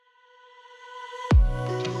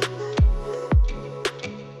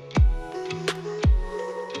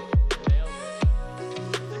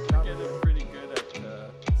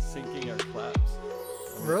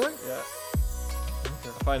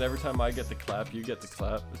man. Every time I get the clap, you get the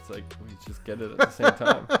clap. It's like we just get it at the same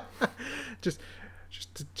time.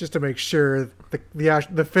 just to make sure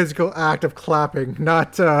the physical act of clapping,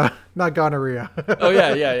 not gonorrhea. Oh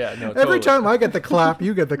yeah. No, Every totally. time I get the clap,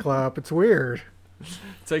 you get the clap. It's weird.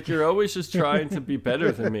 It's like you're always just trying to be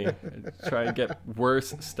better than me. Try and get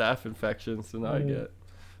worse staph infections than I get,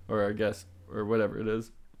 or I guess, or whatever it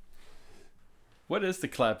is. What is the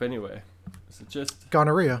clap anyway? Is it just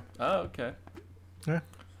Gonorrhea. Oh, okay. Yeah.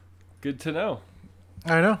 Good to know.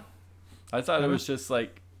 I know. I thought it was just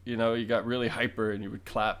like, you know, you got really hyper and you would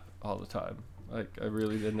clap all the time. Like, I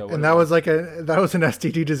really didn't know what And it that was an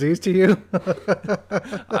STD disease to you?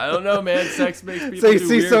 I don't know, man. Sex makes people So you do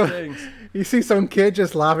see weird things. You see some kid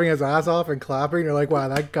just laughing his ass off and clapping, you're like, wow,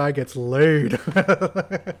 that guy gets laid.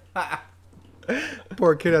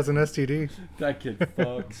 Poor kid has an STD. That kid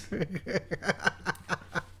fucks.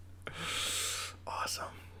 Awesome.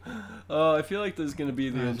 Oh, I feel like this is going to be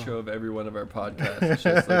the intro of every one of our podcasts. It's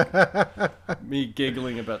just like me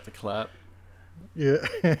giggling about the clap. Yeah.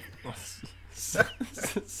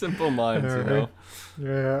 Simple minds, you know.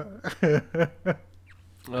 Yeah.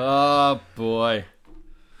 Oh, boy.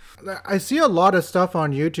 I see a lot of stuff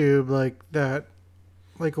on YouTube like that,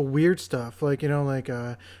 like weird stuff, like, you know, like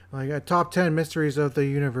a top 10 mysteries of the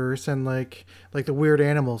universe and like the weird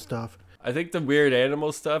animal stuff. I think the weird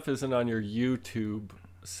animal stuff isn't on your YouTube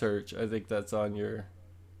search. I think that's on your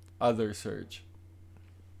other search.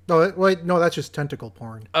 No, wait, no, that's just tentacle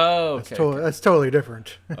porn. Oh, okay. That's totally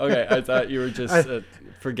different. Okay, I thought you were just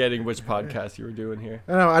forgetting which podcast you were doing here.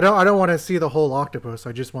 No, I don't want to see the whole octopus.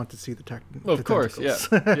 I just want to see the Well, of course,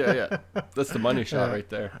 tentacles. yeah. That's the money shot right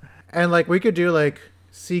there. And like we could do like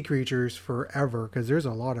sea creatures forever because there's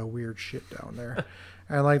a lot of weird shit down there.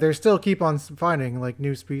 And like they still keep on finding like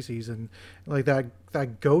new species and like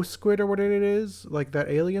that ghost squid or what it is, like that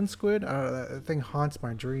alien squid. That thing haunts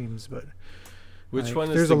my dreams. But Which like, one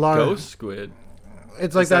is there's the a lot ghost squid?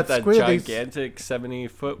 It's like Is that squid. gigantic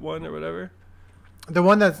 70-foot one or whatever? The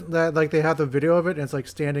one that like they have the video of it and it's like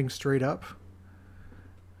standing straight up.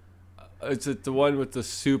 Is it the one with the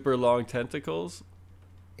super long tentacles?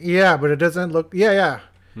 Yeah, but it doesn't look. Yeah.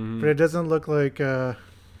 Mm-hmm. But it doesn't look like.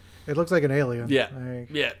 It looks like an alien. Yeah. Like,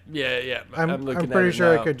 Yeah. I'm looking pretty at it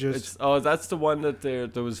sure now. I could just. That's the one that there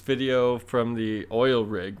was video from the oil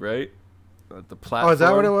rig, right? The platform. Oh, is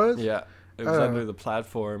that what it was? Yeah. It was under the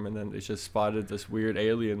platform, and then they just spotted this weird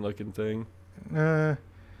alien-looking thing.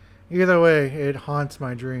 Either way, it haunts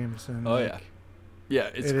my dreams. And Oh, yeah. Yeah,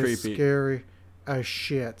 it's creepy. Is scary as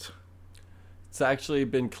shit. It's actually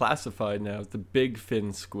been classified now. The big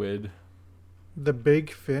fin squid. The big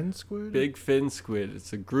fin squid? Big fin squid.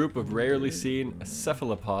 It's a group of rarely seen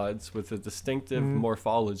cephalopods with a distinctive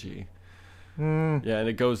morphology. Yeah, and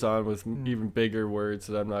it goes on with even bigger words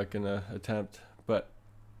that I'm not going to attempt. But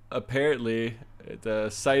apparently, the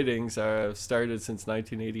sightings are started since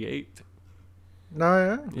 1988.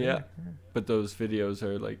 No, Yeah. But those videos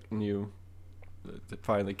are like new. They're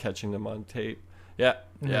finally catching them on tape. Yeah.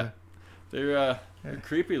 They're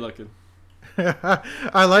creepy looking.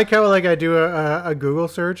 I like how like I do a Google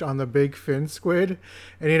search on the big fin squid,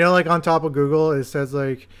 and you know, like on top of Google it says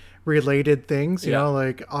like related things, you know,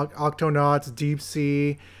 like octonauts, deep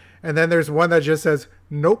sea, and then there's one that just says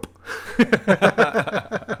nope.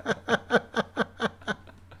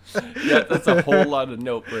 Yeah, that's a whole lot of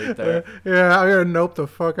nope right there. Yeah, I'm gonna nope the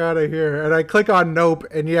fuck out of here, and I click on nope,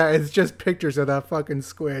 and yeah, it's just pictures of that fucking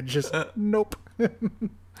squid, just nope.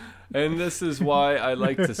 And this is why I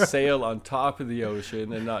like to sail on top of the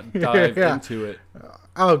ocean and not dive into it.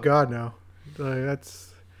 Oh God, no!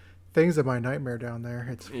 That's things of my nightmare down there.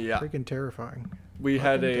 It's freaking terrifying. We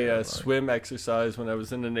had a swim exercise when I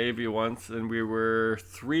was in the Navy once, and we were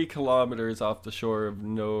 3 kilometers off the shore of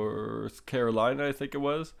North Carolina, I think it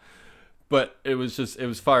was. But it was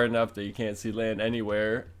far enough that you can't see land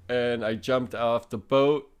anywhere. And I jumped off the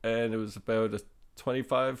boat, and it was about a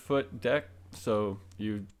 25-foot deck. So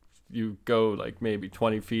you go like maybe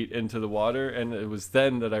 20 feet into the water, and it was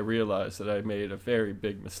then that I realized that I made a very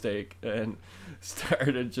big mistake and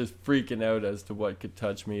started just freaking out as to what could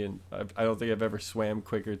touch me. And I don't think I've ever swam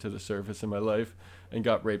quicker to the surface in my life, and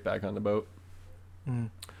got right back on the boat.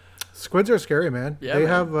 Squids are scary, man.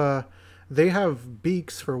 Yeah, they have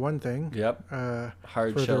beaks for one thing. Yep.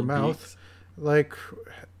 Hard for shell their mouth, beaks. like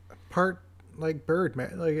part like bird,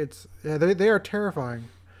 man. Like they are terrifying.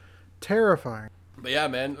 But yeah,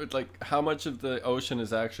 man, like how much of the ocean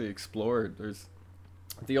is actually explored? There's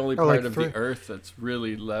the only part of the earth that's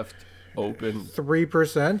really left open.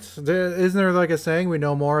 3%. Isn't there like a saying, we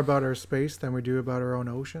know more about our space than we do about our own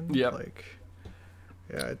ocean? Yep. Like,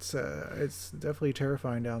 yeah, it's definitely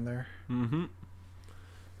terrifying down there. Mm-hmm.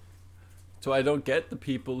 So I don't get the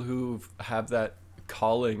people who have that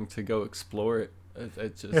calling to go explore it.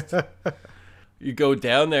 It just you go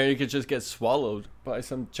down there, you could just get swallowed by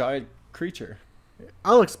some giant creature.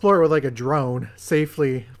 I'll explore it with like a drone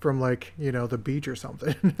safely from like, the beach or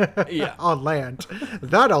something. Yeah. On land.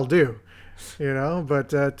 That I'll do. But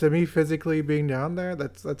to me physically being down there,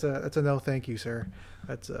 that's a no thank you, sir.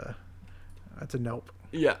 That's a nope.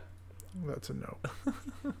 Yeah. That's a nope.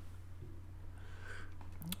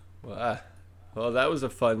 Well, that was a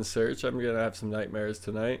fun search. I'm gonna have some nightmares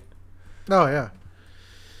tonight. Oh yeah.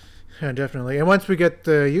 Yeah, definitely. And once we get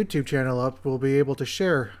the YouTube channel up, we'll be able to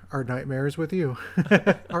share our nightmares with you,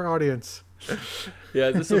 our audience.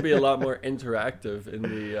 Yeah, this will be a lot more interactive in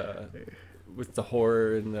the with the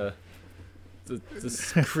horror and the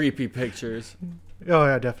creepy pictures. Oh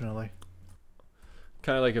yeah, definitely.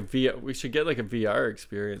 Kind of like a VR. We should get like a VR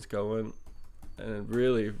experience going, and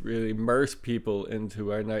really, really immerse people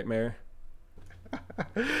into our nightmare.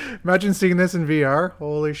 Imagine seeing this in VR.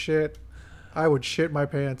 Holy shit! I would shit my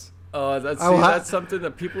pants. Oh, that's something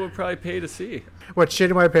that people would probably pay to see. What, shit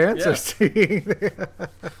in my pants? Yeah. Or seeing?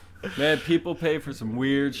 Man, people pay for some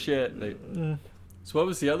weird shit. So what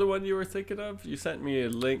was the other one you were thinking of? You sent me a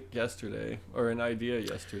link yesterday, or an idea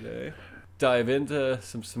yesterday. Dive into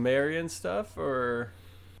some Sumerian stuff, or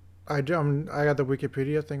I got the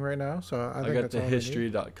Wikipedia thing right now, so I think got that's the all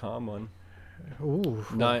history.com one. Ooh,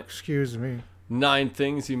 excuse me. 9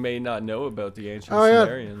 things you may not know about the ancient Yeah.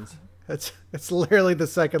 Sumerians. It's literally the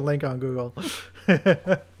second link on Google.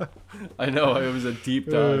 I know, it was a deep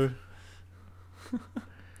dive.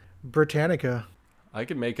 Britannica. I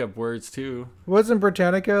can make up words too. Wasn't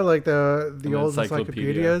Britannica like the An old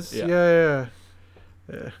encyclopedia. encyclopedias? Yeah.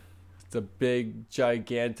 Yeah. The big,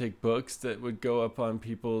 gigantic books that would go up on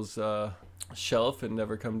people's shelf and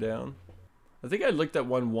never come down. I think I looked at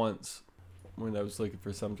one once when I was looking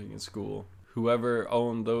for something in school. Whoever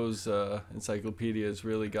owned those encyclopedias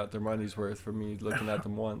really got their money's worth from me looking at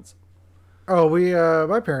them once. Oh,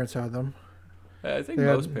 my parents had them. I think They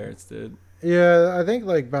most had- parents did. Yeah, I think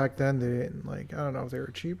like back then they didn't, like, I don't know if they were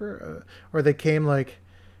cheaper or they came like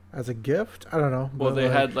as a gift. I don't know. Well, but, they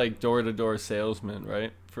like, had like door-to-door salesmen,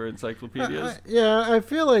 right, for encyclopedias. yeah, I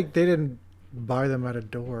feel like they didn't buy them at a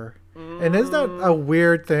door. And isn't that a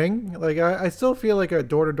weird thing? Like, I still feel like a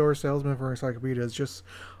door-to-door salesman for encyclopedia is just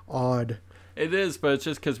odd. It is, but it's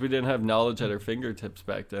just because we didn't have knowledge at our fingertips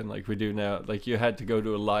back then like we do now. Like, you had to go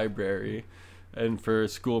to a library, and for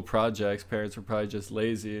school projects, parents were probably just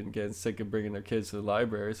lazy and getting sick of bringing their kids to the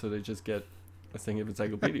library, so they just get a thing of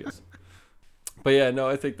encyclopedias. But yeah, no,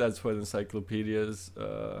 I think that's what encyclopedias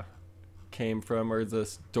came from, or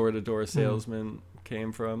this door-to-door salesman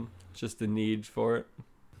came from. Just the need for it.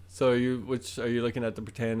 So are you looking at the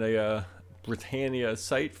Britannia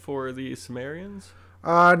site for the Sumerians?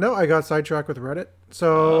 No, I got sidetracked with Reddit.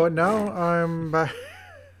 So now I'm back.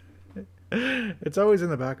 It's always in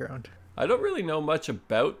the background. I don't really know much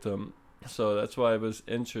about them, so that's why I was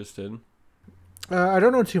interested. I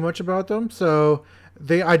don't know too much about them. So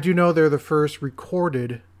I do know they're the first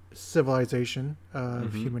recorded civilization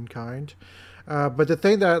of humankind. But the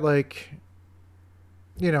thing that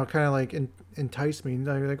kind of like enticed me,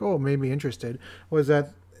 made me interested, was that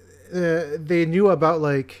they knew about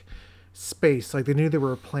like space, like they knew there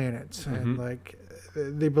were planets, and like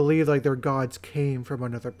they believed like their gods came from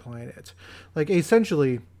another planet, like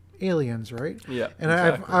essentially aliens, right? Yeah, and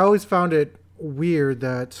exactly. I always found it weird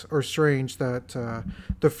or strange that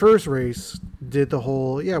the first race did the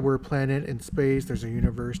whole we're a planet in space, there's a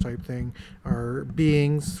universe type thing, our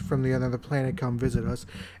beings from the other planet come visit us,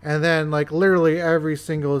 and then like literally every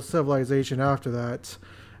single civilization after that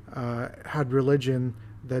had religion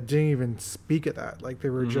that didn't even speak of that. Like they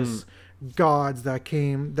were just gods that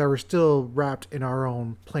were still wrapped in our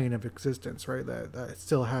own plane of existence, right? That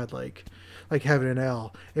still had like heaven and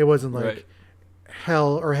hell. It wasn't like Right.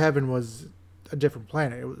 hell or heaven was a different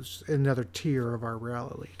planet. It was another tier of our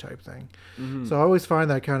reality type thing. So I always find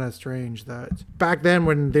that kind of strange that back then,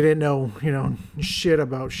 when they didn't know, shit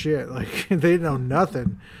about shit, like they didn't know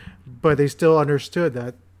nothing, but they still understood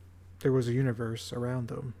that there was a universe around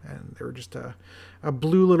them, and they were just a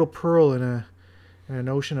blue little pearl in an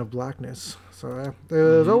ocean of blackness. So it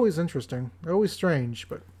was always interesting, always strange,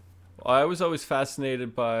 but I was always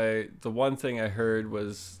fascinated by the one thing I heard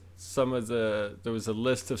was there was a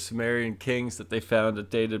list of Sumerian kings that they found that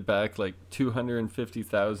dated back like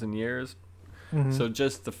 250,000 years. So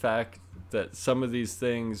just the fact that some of these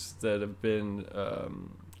things that have been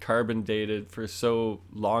carbon dated for so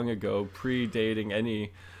long ago, predating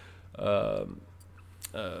any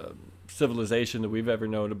civilization that we've ever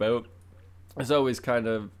known about, has always kind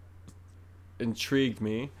of intrigued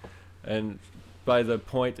me. And by the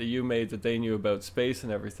point that you made that they knew about space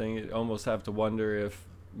and everything, you almost have to wonder if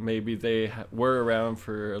maybe they were around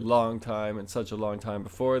for a long time and such a long time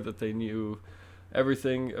before that they knew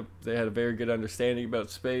everything. They had a very good understanding about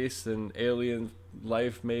space and alien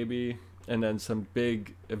life, maybe. And then some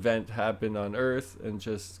big event happened on Earth and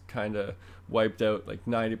just kind of wiped out like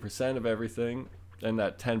 90% of everything. And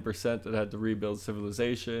that 10% that had to rebuild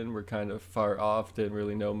civilization were kind of far off, didn't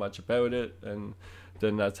really know much about it. And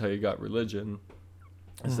then that's how you got religion.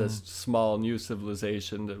 It's this small new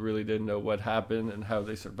civilization that really didn't know what happened and how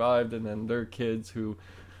they survived. And then their kids whose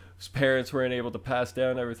parents weren't able to pass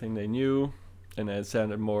down everything they knew. And then it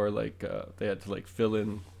sounded more like they had to like fill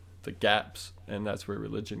in the gaps, and that's where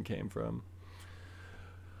religion came from.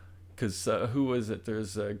 Because who was it?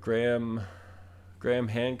 There's Graham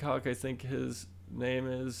Hancock, I think his name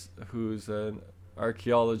is, who's an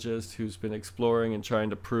archaeologist who's been exploring and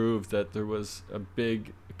trying to prove that there was a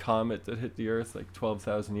big comet that hit the Earth like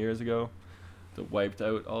 12,000 years ago that wiped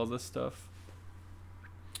out all this stuff.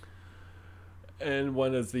 And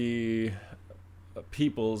one of the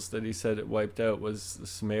peoples that he said it wiped out was the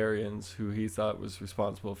Sumerians, who he thought was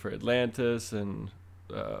responsible for Atlantis and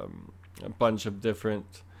a bunch of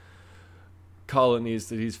different colonies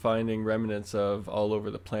that he's finding remnants of all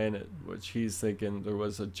over the planet, which he's thinking there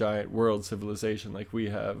was a giant world civilization like we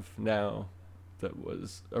have now that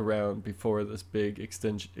was around before this big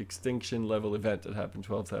extinction level event that happened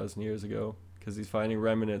 12,000 years ago. Because he's finding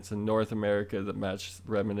remnants in North America that match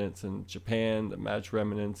remnants in Japan, that match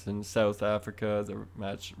remnants in South Africa, that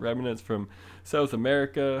match remnants from South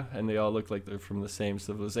America, and they all look like they're from the same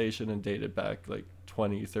civilization and dated back like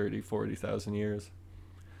 20, 30, 40,000 years.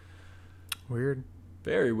 Weird.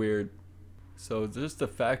 Very weird. So just the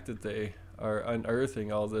fact that they are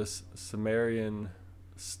unearthing all this Sumerian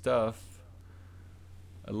stuff,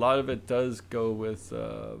 a lot of it does go with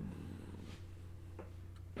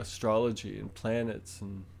astrology and planets,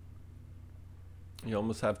 and you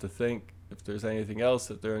almost have to think if there's anything else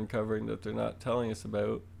that they're uncovering that they're not telling us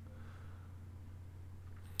about.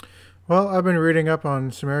 Well, I've been reading up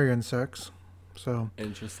on Sumerian sex, so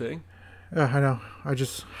Interesting. I know. I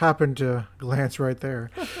just happened to glance right there.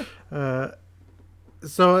 So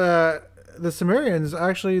the Sumerians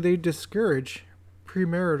actually they discourage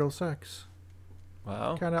premarital sex.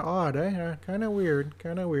 Wow. Kind of odd, eh? Kind of weird,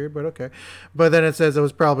 but okay. But then it says it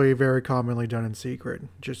was probably very commonly done in secret,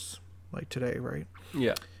 just like today, right?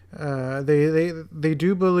 Yeah. They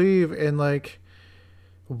do believe in like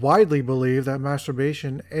widely believe that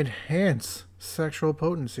masturbation enhance sexual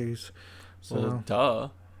potencies. So, Well, duh.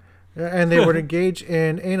 and they would engage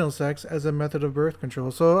in anal sex as a method of birth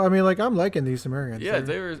control. So I mean, like I'm liking these Sumerians. Yeah,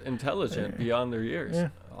 they were intelligent beyond their years, Yeah.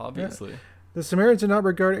 obviously. The Sumerians did not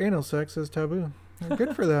regard anal sex as taboo.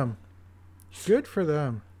 Good for them. Good for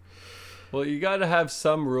them. Well, you got to have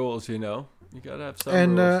some rules, you know. You got to have some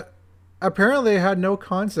And rules. apparently, they had no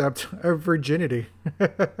concept of virginity.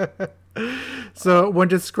 So, when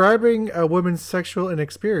describing a woman's sexual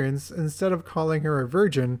inexperience, instead of calling her a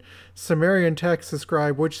virgin, Sumerian texts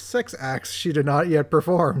describe which sex acts she did not yet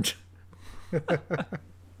performed.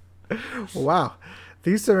 Wow,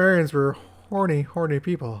 these Sumerians were horny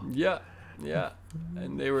people. Yeah, yeah.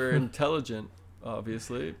 And they were intelligent,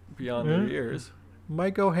 obviously, beyond their years.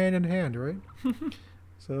 Might go hand in hand, right?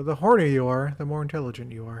 So the hornier you are, the more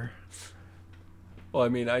intelligent you are. Well, I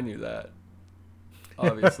mean, I knew that,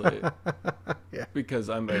 obviously, Yeah. because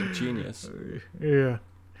I'm a genius. Yeah.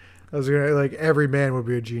 I was gonna like every man would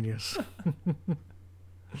be a genius.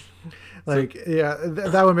 Like yeah,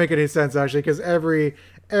 that would make any sense actually, because every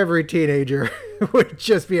teenager would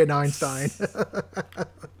just be an Einstein.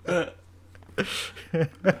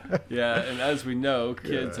 Yeah, and as we know,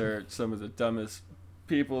 kids are some of the dumbest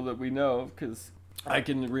people that we know, because I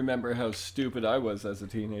can remember how stupid I was as a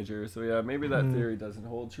teenager. So yeah, maybe that theory doesn't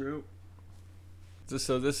hold true.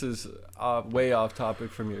 So this is way off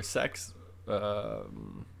topic from your sex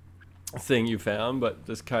thing you found, but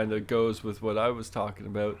this kind of goes with what I was talking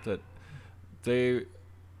about, that they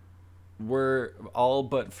were all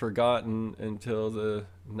but forgotten until the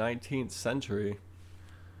 19th century.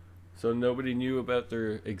 So nobody knew about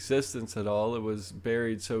their existence at all. It was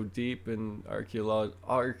buried so deep, and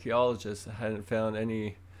archaeologists hadn't found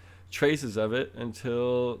any traces of it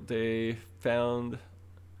until they found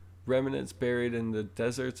remnants buried in the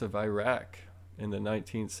deserts of Iraq in the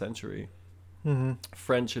 19th century. Mm-hmm.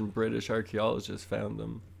 French and British archaeologists found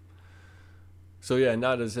them. So yeah,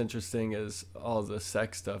 not as interesting as all the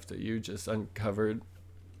sex stuff that you just uncovered,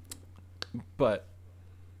 but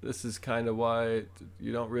this is kind of why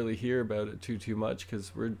you don't really hear about it too much,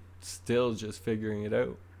 because we're still just figuring it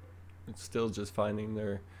out. It's still just finding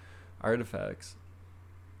their artifacts.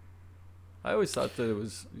 I always thought that it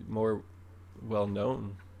was more well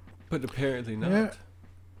known, but apparently not. Yeah.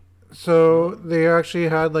 So they actually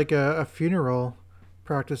had like a funeral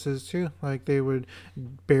practices too. Like they would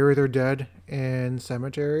bury their dead in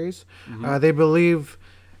cemeteries. Mhm. They believe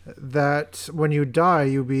that when you die,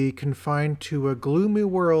 you'll be confined to a gloomy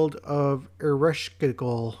world of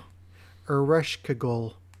Ereshkigal.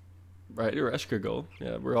 Ereshkigal. Right, Ereshkigal.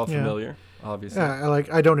 Yeah, we're all Yeah. familiar, obviously. Yeah,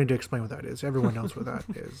 like I don't need to explain what that is. Everyone knows what that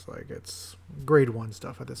is. Like it's grade one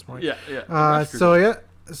stuff at this point. Yeah, yeah. So Ereshkigal.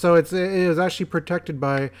 yeah, so it is actually protected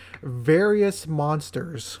by various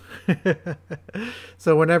monsters.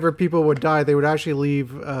 So whenever people would die, they would actually leave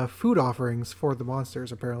food offerings for the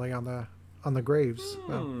monsters. Apparently on the graves.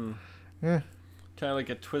 So, Hmm. yeah. Kind of like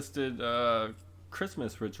a twisted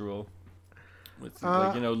Christmas ritual, with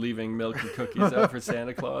Uh, leaving milk and cookies out for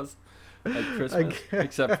Santa Claus at Christmas,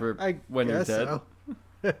 except for I when you're guess dead.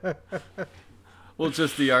 so. Well,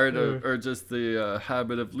 just the art of, or just the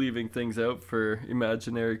habit of leaving things out for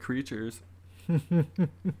imaginary creatures.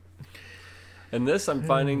 And this, I'm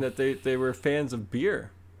finding that they were fans of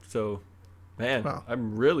beer. So, man, Wow.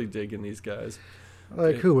 I'm really digging these guys.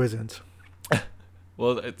 Like who isn't?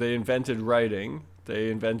 Well, they invented writing. They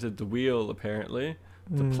invented the wheel, apparently,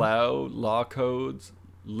 the plow, law codes,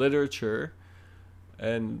 literature.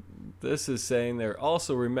 And this is saying they're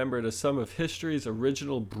also remembered as some of history's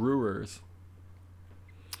original brewers.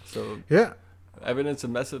 So, Yeah. evidence of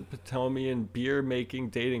Mesopotamian beer making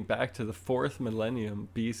dating back to the 4th millennium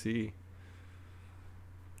BC.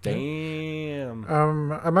 Damn.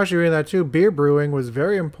 I'm actually reading that too. Beer brewing was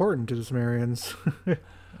very important to the Sumerians.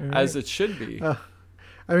 As it should be.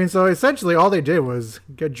 I mean, so essentially all they did was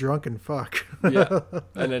get drunk and fuck. Yeah.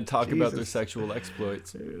 And then talk about their Jesus. sexual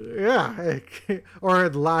exploits. Yeah, or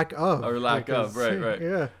lack of. Or lack of, right.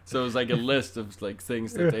 Yeah, So it was like a list of like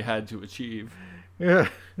things that they had to achieve. yeah.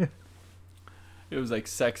 It was like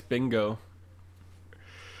sex bingo.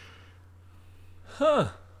 Huh.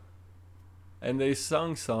 And they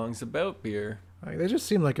sung songs about beer. Like, they just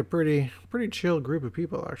seem like a pretty chill group of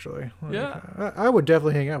people, actually. Like, Yeah. I would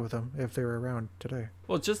definitely hang out with them if they were around today.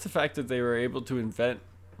 Well, just the fact that they were able to invent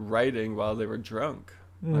writing while they were drunk.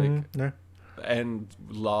 Like, Yeah. and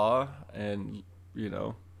law and,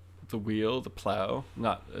 the wheel, the plow.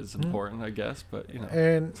 Not as important, I guess, but,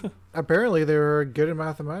 And apparently they were good at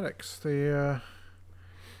mathematics.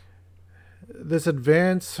 This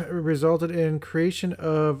advance resulted in creation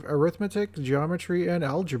of arithmetic, geometry, and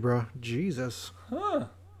algebra. Jesus. Huh.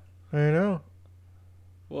 I know.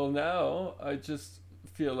 Well, now I just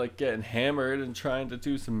feel like getting hammered and trying to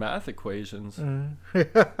do some math equations.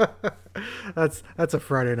 That's a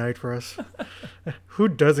Friday night for us. Who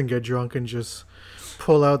doesn't get drunk and just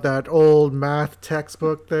pull out that old math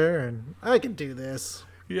textbook there and I can do this.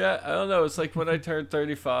 Yeah, I don't know. It's like when I turned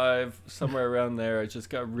 35, somewhere around there, I just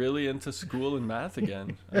got really into school and math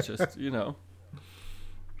again. I just, No,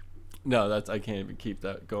 I can't even keep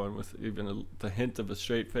that going with even the hint of a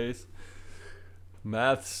straight face.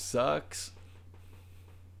 Math sucks,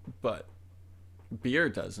 but beer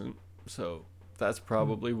doesn't. So that's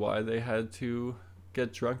probably why they had to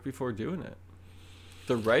get drunk before doing it.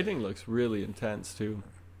 The writing looks really intense too.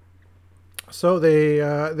 So they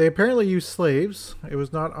apparently used slaves. It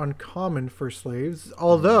was not uncommon for slaves,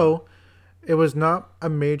 although it was not a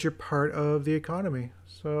major part of the economy.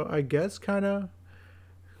 So I guess kind of.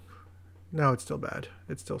 No, it's still bad.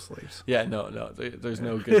 It's still slaves. Yeah, no. There's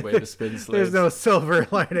no good way to spin slaves. There's no silver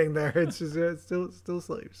lining there. It's just it's still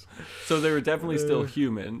slaves. So they were definitely still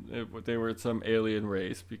human. They were some alien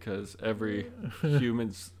race because every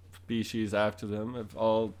human species after them have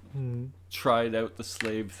all tried out the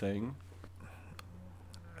slave thing.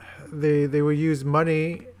 They would use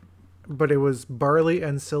money, but it was barley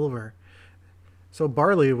and silver. So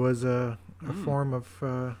barley was a form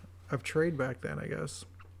of trade back then, I guess.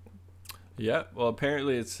 Yeah, well,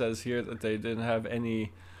 apparently it says here that they didn't have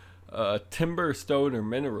any timber, stone, or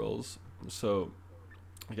minerals. So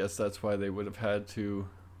I guess that's why they would have had to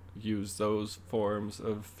use those forms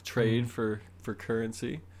of trade for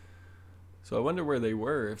currency. So I wonder where they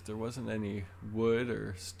were if there wasn't any wood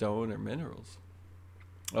or stone or minerals.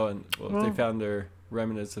 Oh, and if they found their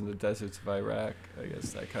remnants in the deserts of Iraq, I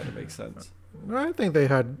guess that kind of makes sense. I think they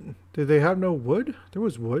had. Did they have no wood? There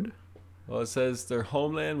was wood. Well, it says their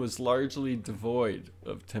homeland was largely devoid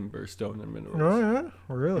of timber, stone, and minerals. Oh yeah,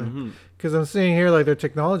 really? Mm-hmm. Because I'm seeing here like their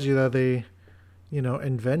technology that they,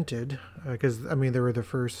 invented. Because I mean they were the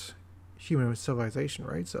first human civilization,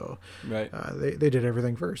 right? So Right. they did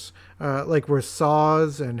everything first. Like with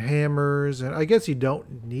saws and hammers, and I guess you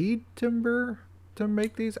don't need timber to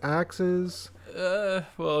make these axes.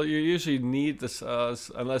 Well, you usually need the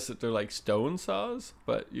saws unless they're like stone saws,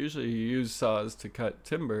 but usually you use saws to cut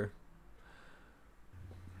timber.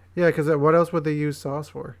 Yeah, because what else would they use saws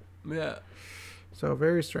for? Yeah. So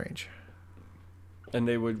very strange. And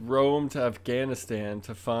they would roam to Afghanistan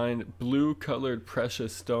to find blue-colored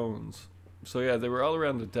precious stones. So yeah, they were all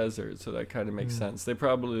around the desert, so that kind of makes sense. They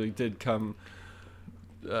probably did come.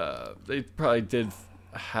 They probably did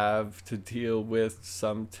have to deal with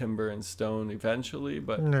some timber and stone eventually,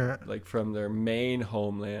 but Yeah. like from their main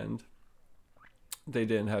homeland, they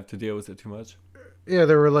didn't have to deal with it too much. Yeah,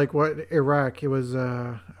 they were like what Iraq. It was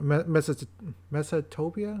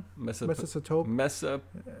Mesopotopia.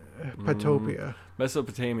 Patopia.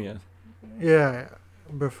 Mesopotamia. Yeah,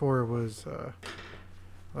 before it was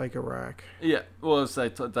like Iraq. Yeah, well, it's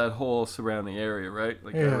like that whole surrounding area, right?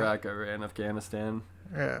 Like Yeah. Iraq, Iran, Afghanistan,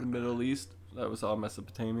 Yeah. the Middle East. That was all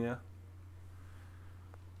Mesopotamia.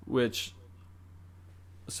 Which,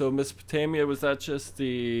 so Mesopotamia, was that just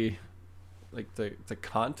the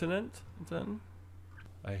continent then?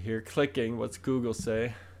 I hear clicking. What's Google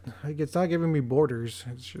say? Like it's not giving me borders.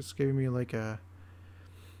 It's just giving me like a.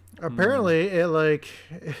 Apparently, it like.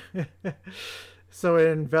 So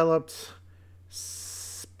it enveloped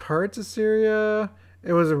parts of Syria.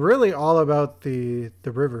 It was really all about the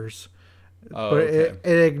rivers. Oh, But okay.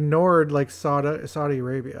 it ignored like Saudi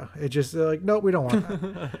Arabia. It just like nope, we don't want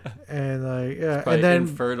that. And like yeah, Probably and then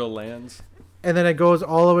infertile lands. it goes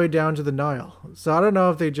all the way down to the Nile. So I don't know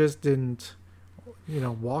if they just didn't,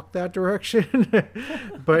 walk that direction.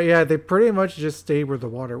 But yeah, they pretty much just stayed where the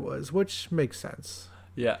water was, which makes sense.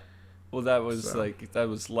 Yeah. Well, that was So. that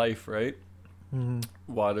was life, right? Mm-hmm.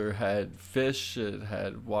 Water had fish. It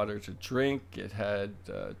had water to drink. It had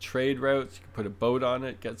trade routes. You could put a boat on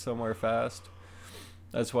it, get somewhere fast.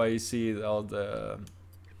 That's why you see all the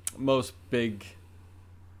most big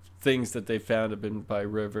things that they found have been by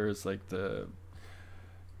rivers, like the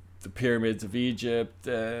pyramids of Egypt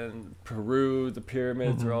and Peru. The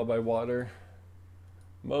pyramids are all by water.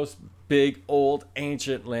 Most big, old,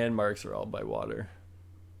 ancient landmarks are all by water.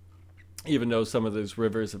 Even though some of those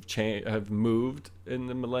rivers have moved in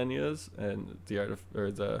the millennia, and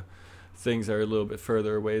the things are a little bit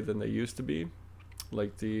further away than they used to be,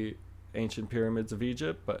 like the ancient pyramids of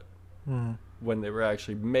Egypt. But when they were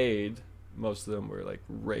actually made, most of them were like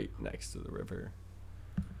right next to the river.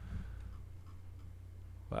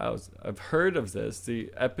 Wow, I've heard of this,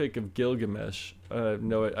 the Epic of Gilgamesh.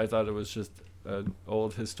 I thought it was just an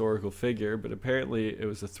old historical figure, but apparently it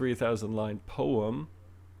was a 3,000 line poem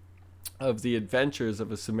of the adventures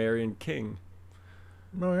of a Sumerian king.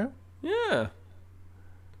 Oh yeah. Yeah.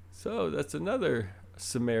 So that's another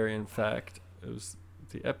Sumerian fact. It was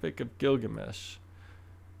the Epic of Gilgamesh.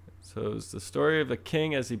 So it's the story of the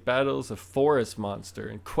king as he battles a forest monster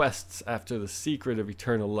and quests after the secret of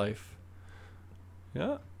eternal life.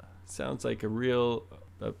 Yeah, sounds like a real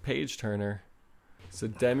page turner. It's a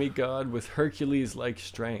demigod with Hercules-like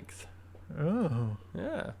strength. Oh.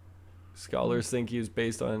 Yeah. Scholars think he was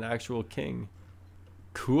based on an actual king.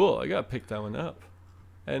 Cool, I gotta pick that one up.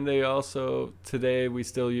 And they also, today we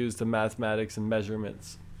still use the mathematics and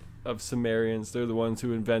measurements of Sumerians. They're the ones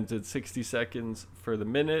who invented 60 seconds for the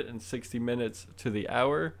minute and 60 minutes to the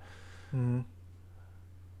hour. Mm-hmm.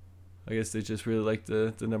 I guess they just really like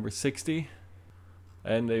the number 60.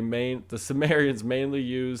 And the Sumerians mainly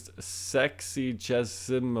used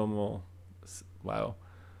sexagesimal. Wow.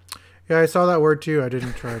 Yeah, I saw that word too. I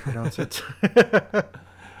didn't try to pronounce it.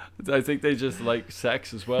 I think they just like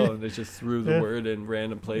sex as well, and they just threw the word in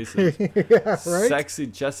random places. Yeah, right.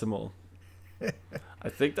 Sexagesimal. I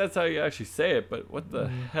think that's how you actually say it, but what the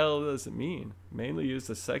hell does it mean? Mainly used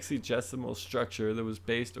a sexagesimal structure that was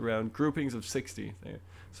based around groupings of 60.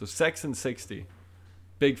 So sex and 60.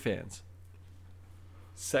 Big fans.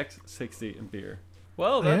 Sex, 60, and beer.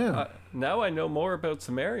 Well, now I know more about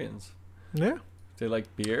Sumerians. Yeah. They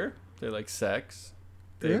like beer. They like sex.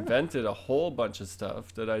 They Yeah. invented a whole bunch of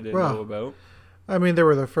stuff that I didn't Well, know about. I mean, they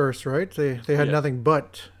were the first, right? They had Yeah. nothing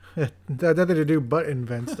but they had nothing to do but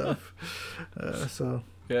invent stuff. So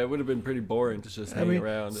Yeah, it would have been pretty boring to just hang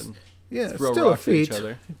around and yeah, throw still a rocks at each feat.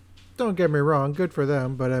 other. Don't get me wrong, good for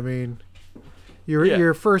them, but I mean, you're Yeah.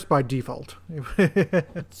 you're first by default.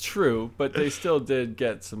 It's true, but they still did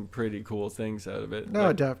get some pretty cool things out of it. No,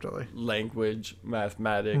 like definitely. language,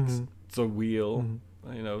 mathematics, the wheel.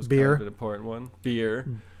 It's Beer. kind of an important one. Beer.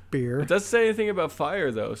 Beer. It doesn't say anything about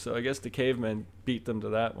fire though, so I guess the cavemen beat them to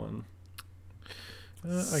that one.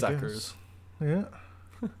 I Suckers. guess.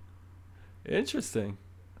 Yeah. Interesting.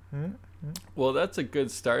 Yeah. Well, that's a good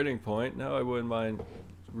starting point. Now I wouldn't mind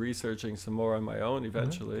researching some more on my own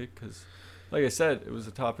eventually, because like I said, it was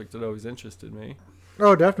a topic that always interested me.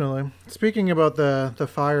 Oh, definitely. Speaking about the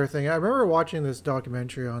fire thing, I remember watching this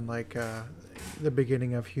documentary on like the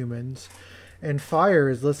beginning of humans, and fire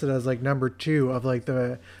is listed as like number 2 of like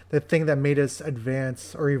the thing that made us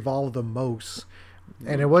advance or evolve the most.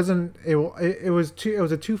 And it wasn't it was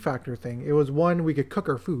a two-factor thing. It was one, we could cook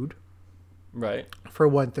our food. Right. For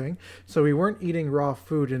one thing. So we weren't eating raw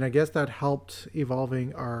food, and I guess that helped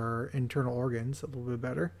evolving our internal organs a little bit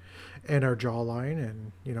better and our jawline,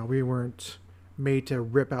 and we weren't made to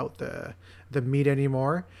rip out the meat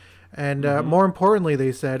anymore. And more importantly,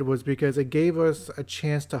 they said, was because it gave us a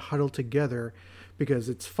chance to huddle together because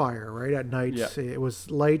it's fire, right? At night, it was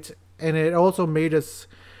light, and it also made us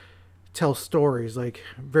tell stories, like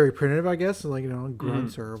very primitive, I guess, like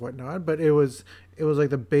grunts or whatnot. But it was like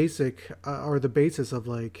the basic or the basis of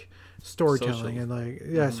like storytelling and like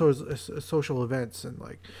so it was social events, and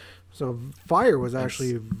like so fire was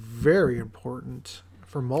actually very important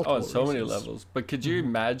for multiple on so many reasons. levels. But could you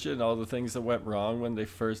imagine all the things that went wrong when they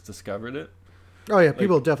first discovered it? Oh yeah,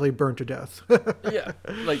 people definitely burned to death. Yeah,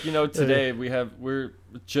 like today we're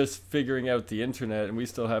just figuring out the internet, and we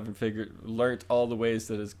still haven't learnt all the ways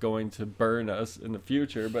that it's going to burn us in the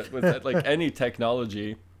future. But with like any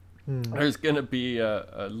technology, there's gonna be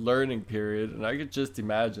a learning period, and I could just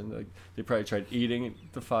imagine like they probably tried eating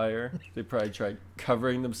the fire, they probably tried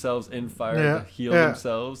covering themselves in fire to heal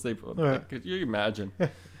themselves. Could you imagine?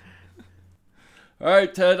 All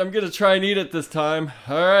right, Ted, I'm going to try and eat it this time.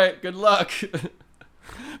 All right, good luck.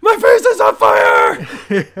 My face is on fire!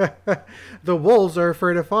 The wolves are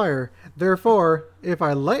afraid of fire. Therefore, if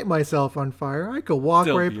I light myself on fire, I could walk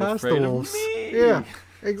Still right be past the afraid of wolves. me. Yeah,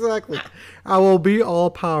 exactly. I will be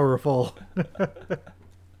all powerful.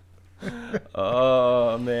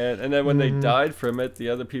 Oh, man. And then when they died from it, the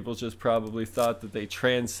other people just probably thought that they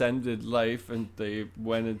transcended life and they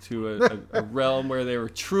went into a realm where they were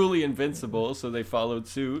truly invincible, so they followed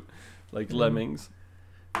suit, like lemmings.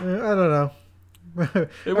 I don't know.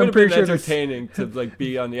 It would have been entertaining to like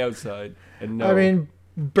be on the outside and know. I mean,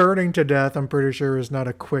 burning to death, I'm pretty sure is not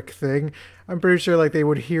a quick thing. I'm pretty sure like they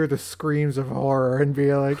would hear the screams of horror and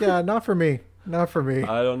be like, yeah, not for me. Not for me.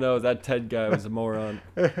 I don't know. That Ted guy was a moron.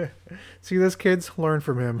 See this, kids? Learn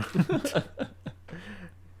from him.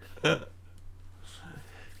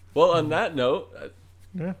 Well, on that note,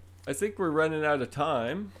 I think we're running out of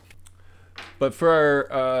time. But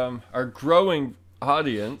for our growing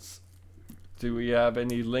audience, do we have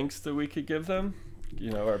any links that we could give them?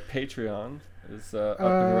 Our Patreon is up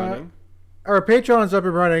and running. Our Patreon is up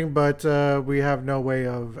and running, but we have no way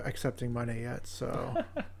of accepting money yet, so...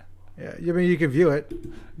 Yeah, I mean you can view it.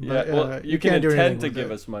 But, you can intend to give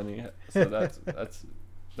us money, so that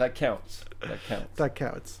counts. That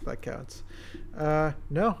counts.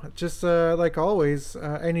 No, just like always,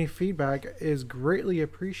 any feedback is greatly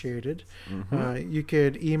appreciated. You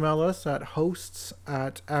could email us at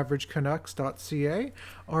hosts@averagecanucks.ca,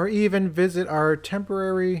 or even visit our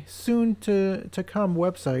temporary, soon to come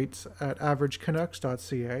website at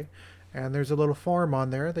averagecanucks.ca, and there's a little form on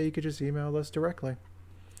there that you could just email us directly.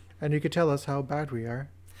 And you could tell us how bad we are.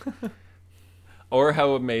 Or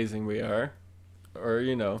how amazing we are. Or,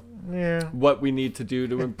 what we need to do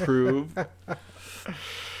to improve.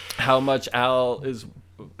 How much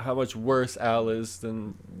worse Al is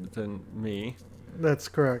than me. That's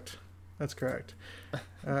correct. We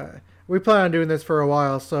plan on doing this for a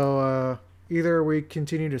while, so either we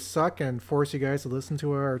continue to suck and force you guys to listen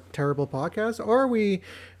to our terrible podcast, or we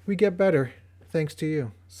get better thanks to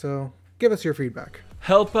you. So give us your feedback.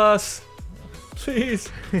 Help us, please.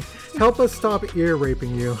 Help us stop ear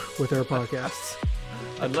raping you with our podcasts.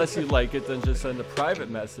 Unless you like it, then just send a private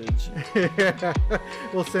message.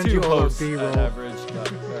 We'll send you all our B-roll. At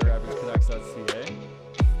averagecanucks.ca.